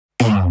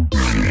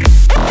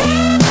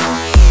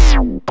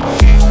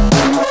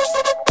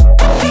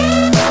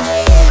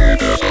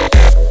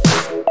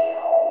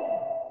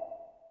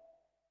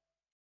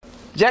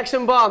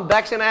Jackson Bond,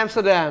 back in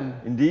Amsterdam.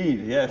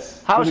 Indeed,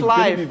 yes. How's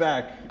life? Good to be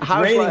back. It's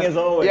raining as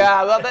always.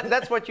 Yeah, well,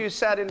 that's what you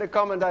said in the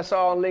comment I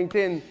saw on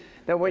LinkedIn,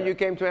 that when you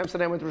came to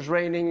Amsterdam it was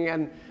raining,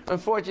 and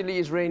unfortunately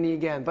it's raining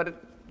again, but it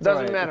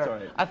doesn't matter. All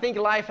right. I think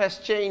life has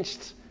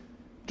changed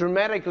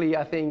dramatically,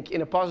 I think,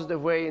 in a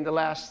positive way in the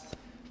last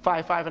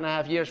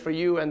 5.5 years for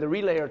you and the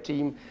relayr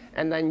team.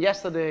 And then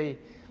yesterday,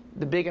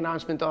 the big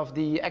announcement of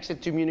the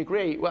exit to Munich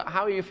RE. Well,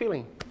 how are you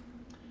feeling?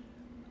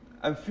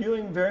 I'm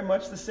feeling very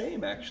much the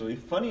same, actually.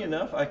 Funny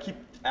enough, I keep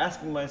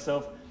asking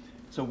myself,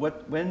 so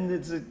when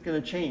is it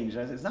going to change?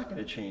 And I said, it's not going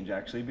to change,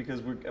 actually, because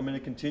I'm going to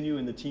continue,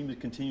 and the team is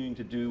continuing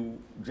to do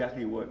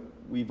exactly what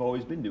we've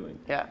always been doing.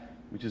 Yeah.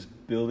 Which is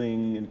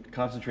building and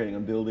concentrating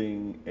on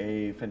building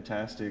a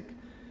fantastic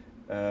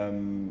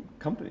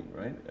company,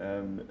 right?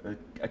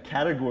 A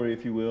category,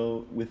 if you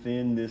will,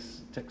 within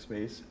this tech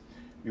space.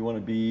 We want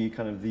to be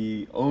kind of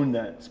own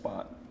that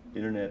spot,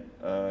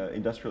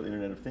 industrial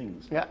Internet of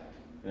Things. Yeah.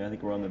 And I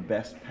think we're on the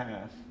best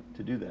path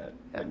to do that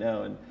right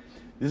now. And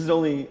this is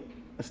only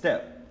a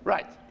step.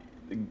 Right.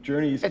 The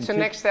journey is. It's the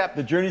next step.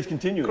 The journey is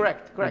continuing.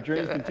 Correct. The journey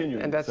is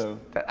continuing. And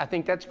I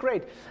think that's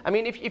great. I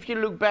mean, if you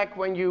look back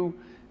when you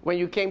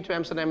came to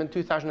Amsterdam in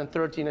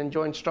 2013 and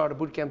joined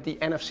Startupbootcamp, the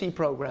NFC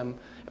program,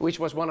 which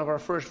was one of our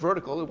first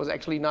vertical. It was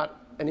actually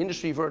not an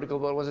industry vertical,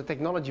 but it was a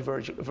technology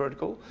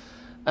vertical.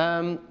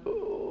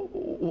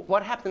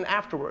 What happened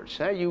afterwards?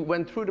 You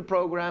went through the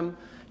program.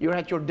 You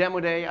had your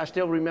demo day. I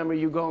still remember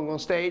you going on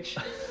stage.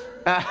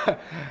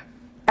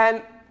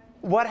 And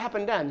what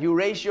happened then? You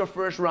raised your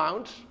first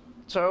round.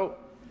 So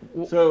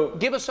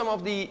give us some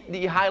of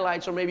the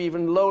highlights, or maybe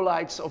even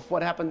lowlights, of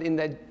what happened in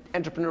that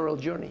entrepreneurial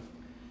journey.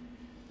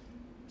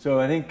 So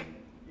I think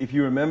if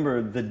you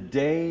remember the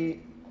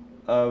day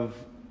of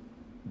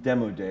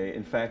demo day,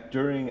 in fact,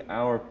 during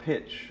our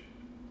pitch,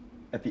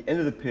 at the end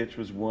of the pitch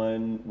was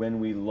when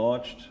we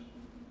launched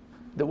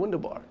the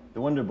Wonderbar. The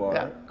Wonderbar,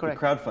 yeah,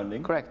 correct. The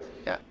crowdfunding. Correct.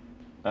 Yeah.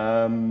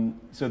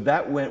 So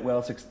that went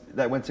well.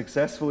 That went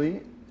successfully,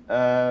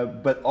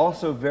 but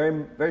also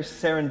very, very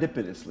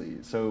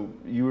serendipitously. So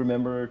you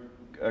remember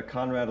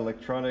Conrad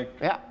Electronic?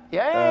 Yeah.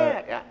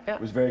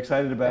 Was very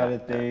excited about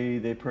it.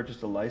 They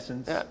purchased a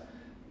license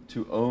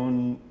to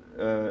own,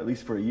 at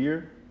least for a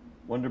year,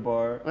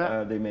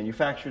 Wonderbar. They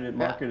manufactured it,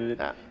 marketed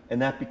it,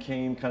 and that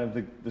became kind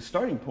of the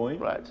starting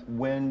point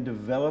when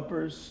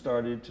developers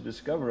started to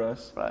discover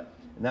us. Right.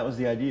 And that was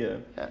the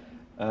idea. Yeah.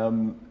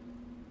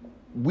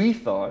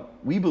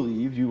 We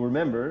believed, you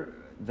remember,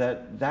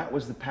 that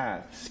was the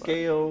path.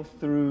 Scale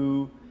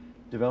through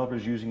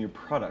developers using your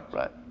product.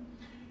 Right.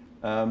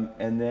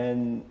 And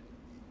then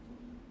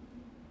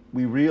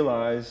we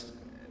realized,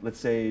 let's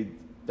say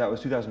that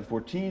was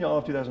 2014, all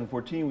of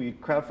 2014, we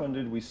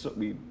crowdfunded,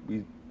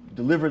 we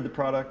delivered the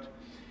product,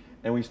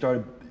 and we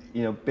started,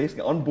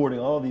 basically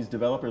onboarding all of these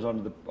developers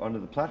onto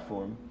the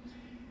platform.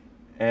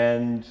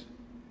 And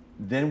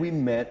then we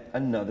met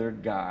another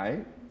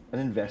guy, an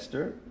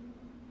investor,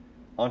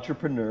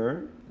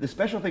 entrepreneur. The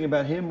special thing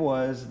about him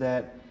was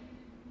that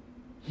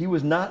he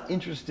was not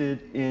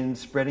interested in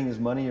spreading his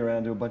money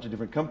around to a bunch of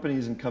different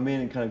companies and come in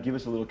and kind of give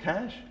us a little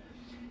cash.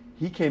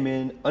 He came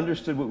in,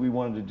 understood what we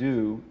wanted to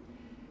do,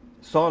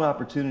 saw an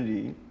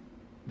opportunity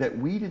that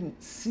we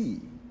didn't see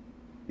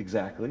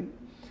exactly,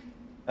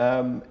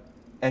 and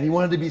he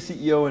wanted to be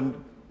CEO and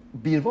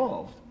be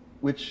involved,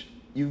 which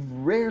you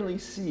rarely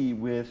see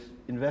with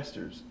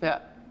investors. Yeah.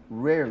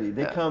 Rarely.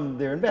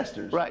 They're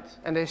investors. Right.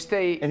 And they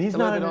stay. And he's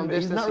not really an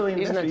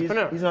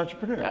investor. He's an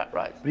entrepreneur. Yeah,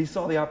 right. But he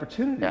saw the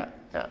opportunity.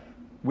 Yeah.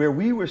 Where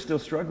we were still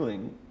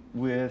struggling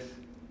with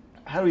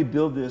how do we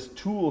build this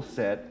tool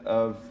set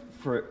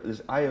for this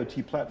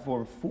IoT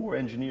platform for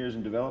engineers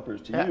and developers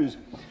to use.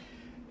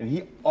 And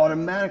he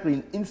automatically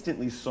and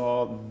instantly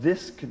saw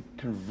this could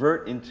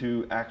convert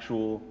into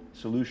actual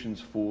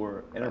solutions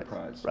for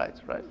enterprise. Right.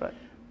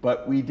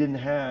 But we didn't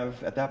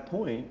have, at that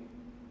point,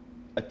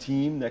 a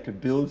team that could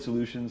build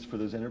solutions for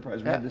those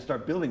enterprises. We had to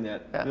start building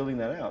that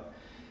out.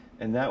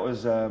 And that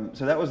was, so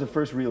that was the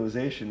first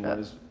realization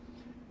was,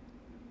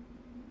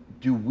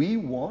 do we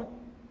want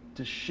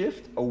to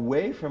shift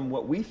away from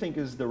what we think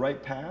is the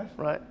right path?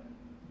 Right.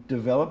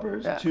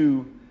 Developers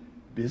to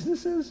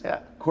businesses,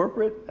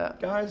 corporate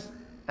guys.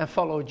 And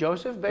follow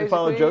Joseph, basically. And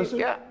follow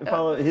Joseph, and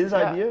follow his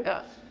idea.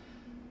 Yeah.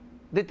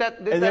 Did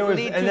that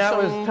lead to that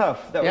was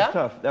tough. That was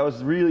tough. That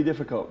was really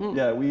difficult.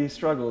 Yeah, we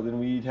struggled, and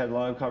we had a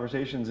lot of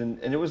conversations, and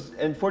it was,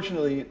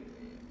 unfortunately,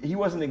 he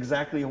wasn't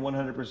exactly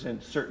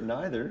 100% certain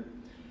either.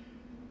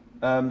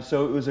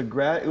 So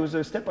it was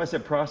a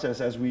step-by-step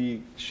process as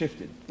we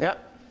shifted. Yeah.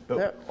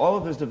 But all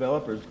of those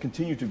developers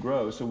continue to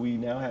grow, so we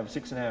now have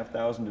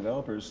 6,500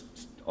 developers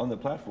on the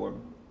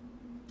platform.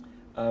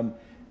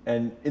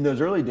 And in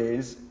those early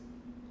days,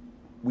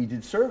 we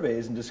did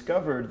surveys and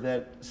discovered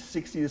that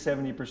 60 to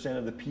 70%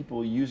 of the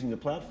people using the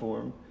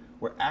platform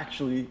were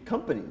actually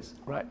companies.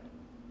 Right.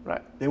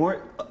 They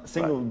weren't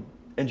single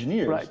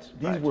engineers.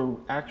 These were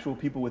actual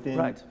people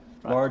within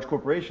large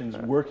corporations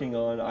working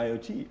on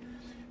IoT.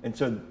 And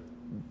so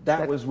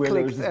that was where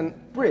there was this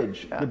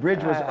bridge. The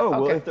bridge was,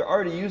 well, if they're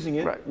already using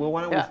it, well,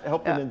 why don't we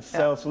help them and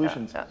sell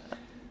solutions?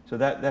 So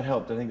that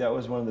helped. I think that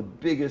was one of the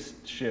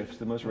biggest shifts,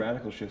 the most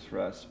radical shifts for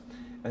us.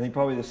 I think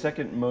probably the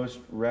second most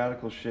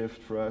radical shift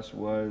for us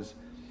was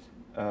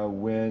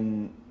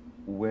when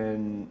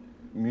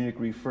Munich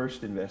RE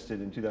first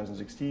invested in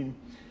 2016,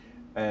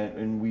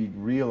 and we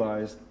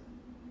realized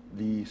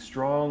the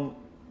strong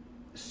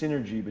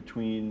synergy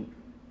between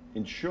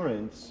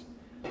insurance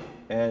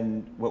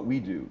and what we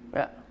do.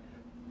 Yeah.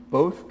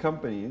 Both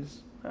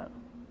companies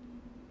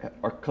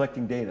are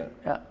collecting data.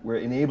 Yeah. We're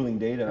enabling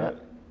data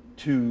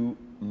to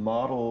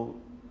model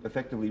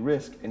effectively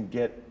risk and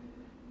get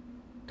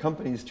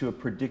companies to a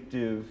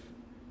predictive,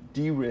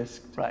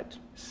 de-risked,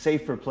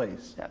 safer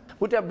place. Yeah.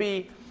 Would there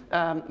be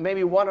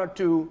maybe one or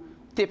two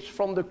tips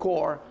from the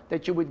core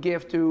that you would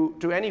give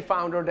to any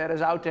founder that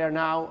is out there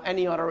now,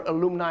 any other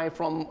alumni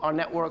from our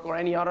network or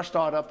any other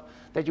startup,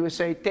 that you would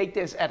say, take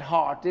this at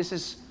heart. This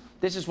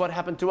is what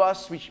happened to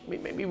us.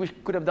 Maybe we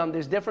could have done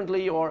this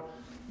differently, or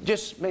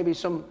just maybe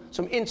some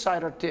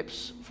insider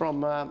tips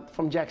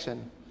from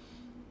Jackson.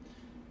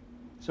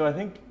 So I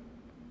think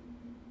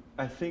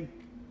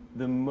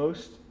the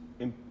most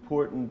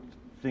important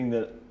thing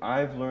that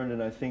I've learned,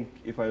 and I think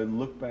if I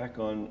look back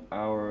on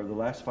the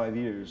last 5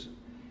 years,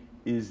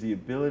 is the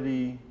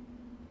ability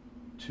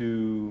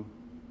to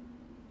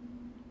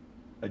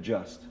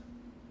adjust.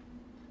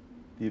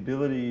 The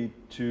ability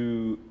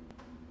to,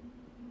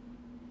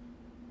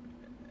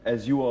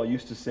 as you all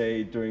used to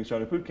say during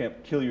Startup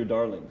Bootcamp, kill your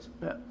darlings.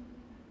 Yeah.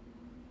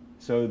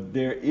 So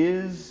there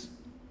is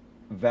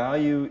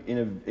value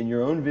in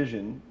your own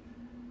vision,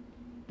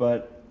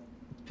 but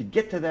to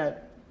get to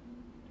that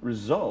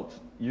result,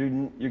 you're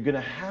going to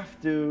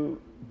have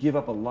to give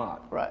up a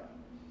lot. Right.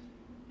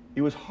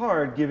 It was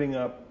hard giving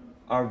up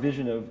our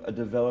vision of a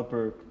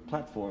developer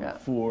platform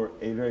for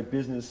a very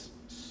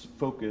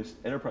business-focused,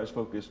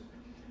 enterprise-focused,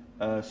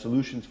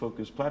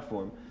 solutions-focused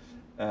platform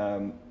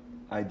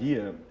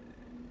idea.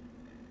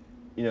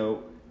 You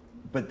know,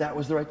 but that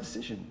was the right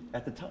decision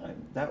at the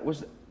time. That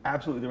was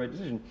absolutely the right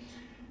decision.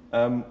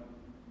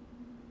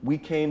 We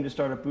came to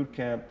Startup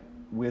Bootcamp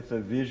with a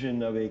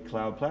vision of a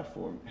cloud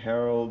platform.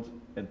 Harold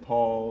and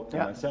Paul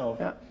and myself.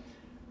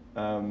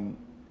 Yeah.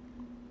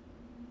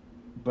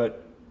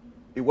 But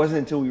it wasn't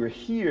until we were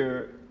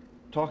here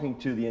talking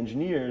to the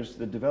engineers,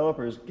 the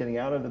developers, getting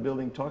out of the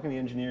building, talking to the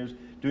engineers,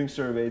 doing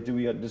surveys, did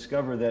we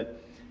discover that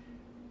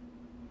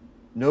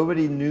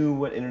nobody knew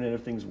what Internet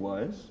of Things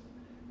was.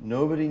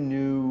 Nobody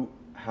knew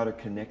how to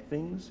connect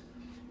things.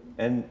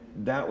 And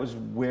that was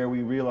where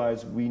we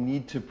realized we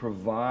need to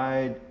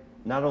provide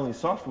not only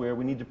software,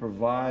 we need to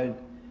provide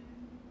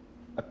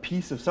a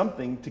piece of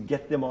something to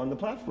get them on the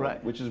platform,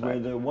 which is where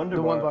the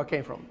Wonderbar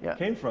came from. Yeah.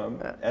 Came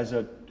from as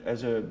a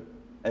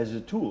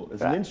tool,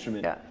 as an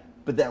instrument. Yeah.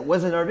 But that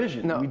wasn't our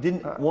vision. No. We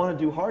didn't want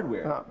to do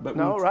hardware. But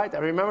I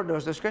remember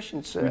those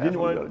discussions. We didn't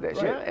want to. Days.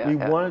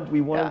 Right.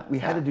 We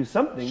had to do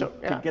something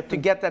to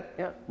get that.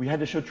 Yeah. We had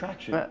to show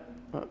traction.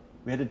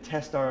 We had to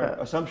test our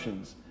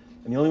assumptions,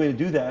 and the only way to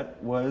do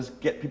that was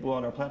get people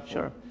on our platform.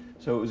 Sure.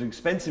 So it was an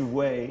expensive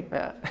way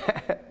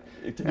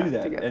to do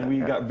that, and we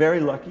got very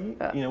lucky.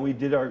 You know, we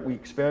did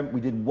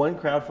one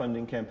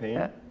crowdfunding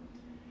campaign.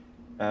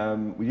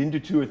 We didn't do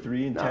 2 or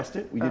 3 and test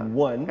it. We did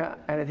one. Yeah,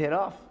 and it hit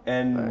off.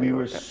 And we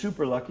were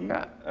super lucky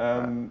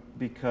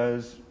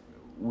because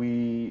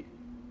we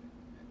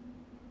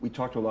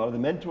talked to a lot of the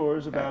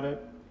mentors about it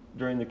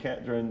during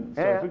Startup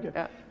Bootcamp.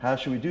 Yeah. How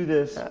should we do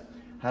this? Yeah.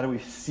 How do we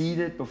seed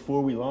it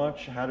before we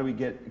launch? How do we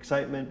get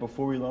excitement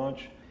before we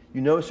launch?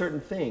 You know a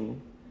certain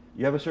thing,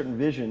 you have a certain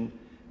vision,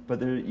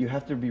 but you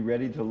have to be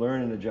ready to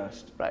learn and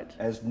adjust. Right.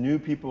 As new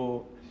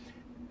people.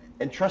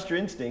 And trust your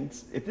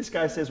instincts. If this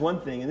guy says one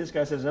thing and this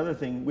guy says another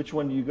thing, which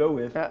one do you go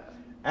with? Yeah.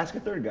 Ask a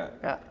third guy.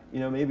 Yeah. You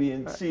know, maybe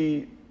and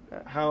see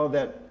how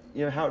that,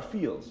 you know, how it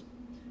feels,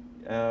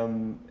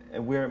 and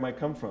where it might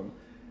come from.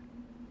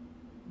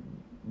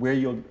 Where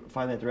you'll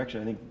find that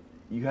direction. I think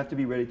you have to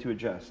be ready to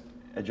adjust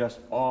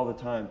all the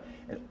time,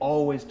 and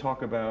always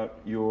talk about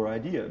your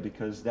idea,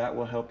 because that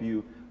will help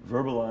you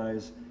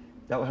verbalize.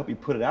 That will help you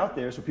put it out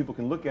there so people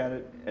can look at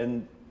it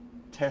and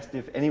test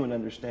if anyone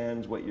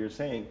understands what you're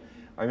saying.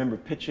 I remember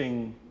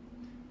pitching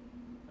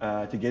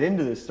to get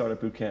into this Startup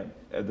Bootcamp.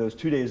 Those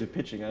 2 days of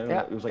pitching, I don't know,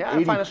 it was like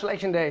 80. Final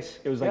selection days.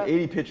 It was like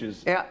 80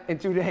 pitches. Yeah, in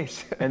 2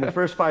 days. And the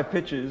first 5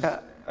 pitches,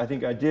 I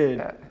think I did.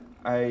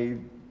 I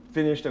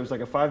finished. It was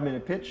like a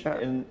 5-minute pitch,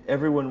 and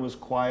everyone was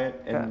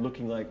quiet and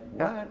looking like,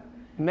 what?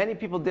 Many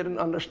people didn't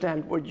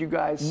understand what you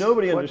guys.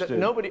 Nobody understood.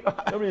 Nobody.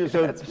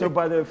 So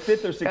by the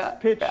 5th or 6th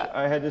pitch,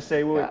 I had to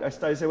say, well, I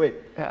started to say, wait,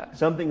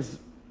 something's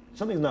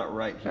not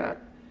right here.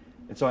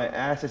 And so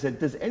I said,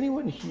 does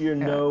anyone here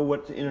know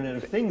what the Internet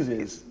of Things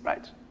is?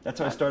 Right. That's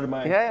how I started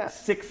my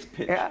 6th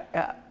pitch.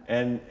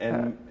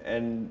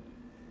 And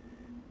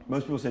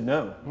most people said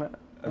no.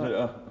 I said,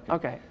 oh,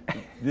 okay.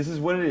 This is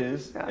what it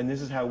is, and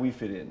this is how we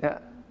fit in.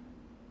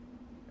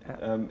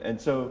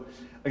 And so,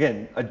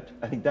 again,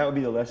 I think that would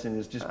be the lesson: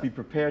 is just be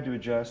prepared to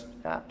adjust,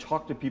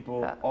 talk to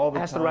people all the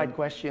time, ask the right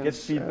questions, get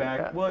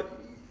feedback.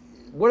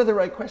 What are the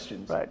right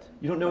questions? Right.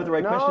 You don't know what the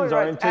right questions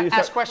are until you start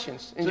ask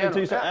questions. Until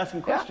you start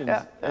asking questions,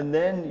 and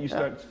then you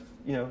start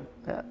you know.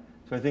 Yeah.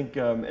 So I think,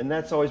 and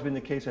that's always been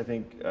the case. I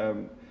think,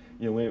 you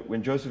know,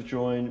 when Joseph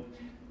joined,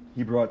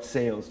 he brought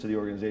sales to the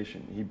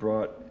organization. He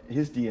brought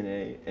his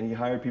DNA, and he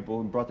hired people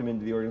and brought them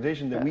into the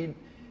organization that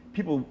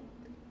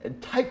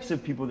types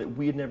of people that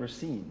we had never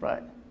seen.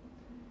 Right.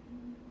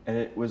 And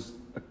it was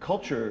a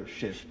culture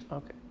shift.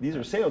 Okay. These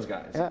are sales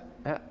guys.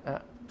 Yeah.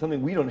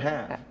 Something we don't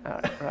have.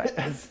 Right.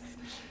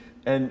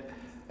 And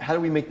how do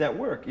we make that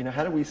work? You know,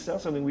 how do we sell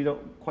something we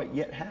don't quite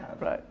yet have?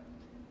 Right.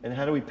 And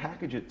how do we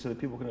package it so that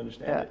people can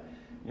understand it?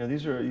 You know,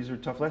 these are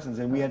tough lessons,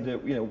 and we had to,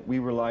 you know, we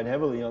relied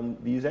heavily on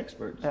these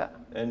experts,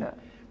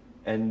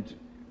 and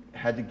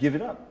had to give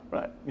it up.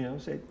 Right. You know,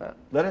 say,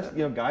 let us, you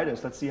know, guide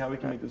us. Let's see how we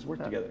can make this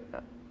work together.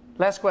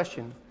 Last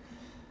question.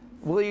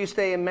 Will you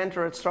stay a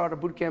mentor at Startup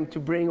Bootcamp to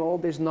bring all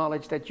this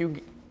knowledge that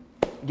you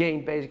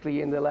gained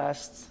basically in the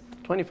last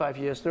 25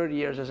 years, 30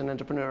 years as an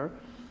entrepreneur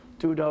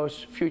to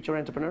those future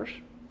entrepreneurs?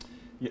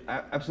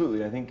 Yeah,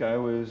 absolutely. I think I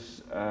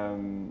was,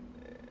 in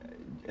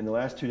the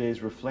last 2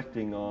 days,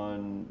 reflecting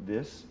on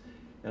this,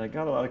 and I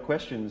got a lot of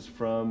questions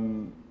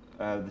from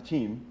the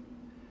team,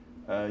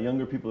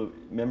 younger people,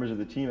 members of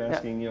the team,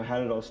 asking, you know, how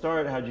did it all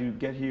start? How did you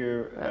get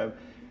here?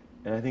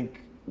 And I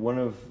think one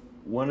of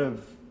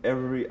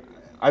every,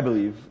 I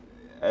believe,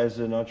 as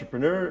an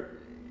entrepreneur,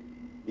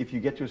 if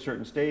you get to a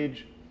certain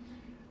stage,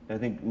 I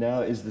think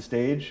now is the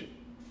stage,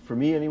 for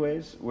me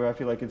anyways, where I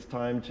feel like it's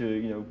time to,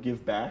 you know,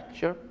 give back.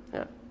 Sure.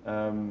 Yeah.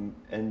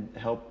 And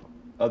help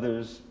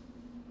others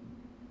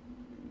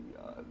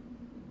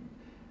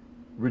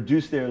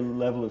reduce their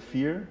level of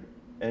fear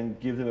and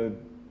give them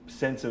a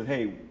sense of,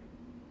 hey,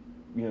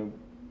 you know,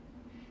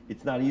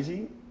 it's not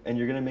easy, and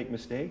you're going to make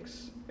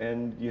mistakes,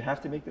 and you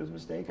have to make those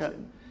mistakes,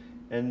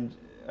 and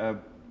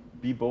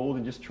be bold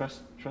and just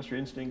trust your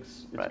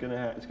instincts.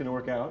 It's gonna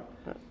work out.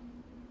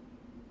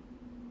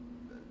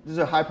 There's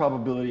a high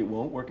probability it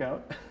won't work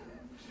out.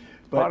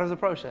 Part of the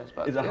process.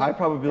 But it's a high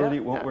probability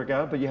it won't work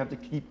out, but you have to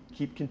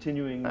keep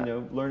continuing, you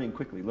know, learning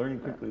quickly,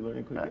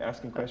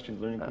 asking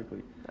questions, learning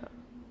quickly.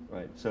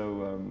 Right.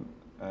 So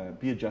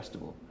be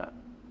adjustable.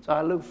 So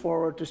I look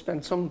forward to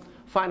spend some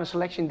final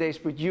selection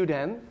days with you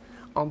then,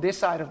 on this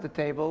side of the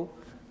table,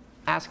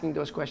 asking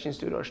those questions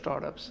to those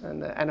startups,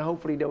 and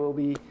hopefully there will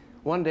be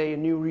one day a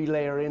new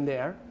relayer in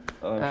there.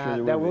 I'm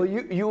sure there will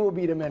be. You will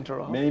be the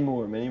mentor of. Many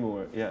more.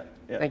 Yeah.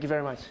 Thank you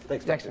very much.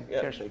 Thanks, Jackson.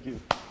 Yeah, Cheers. thank you.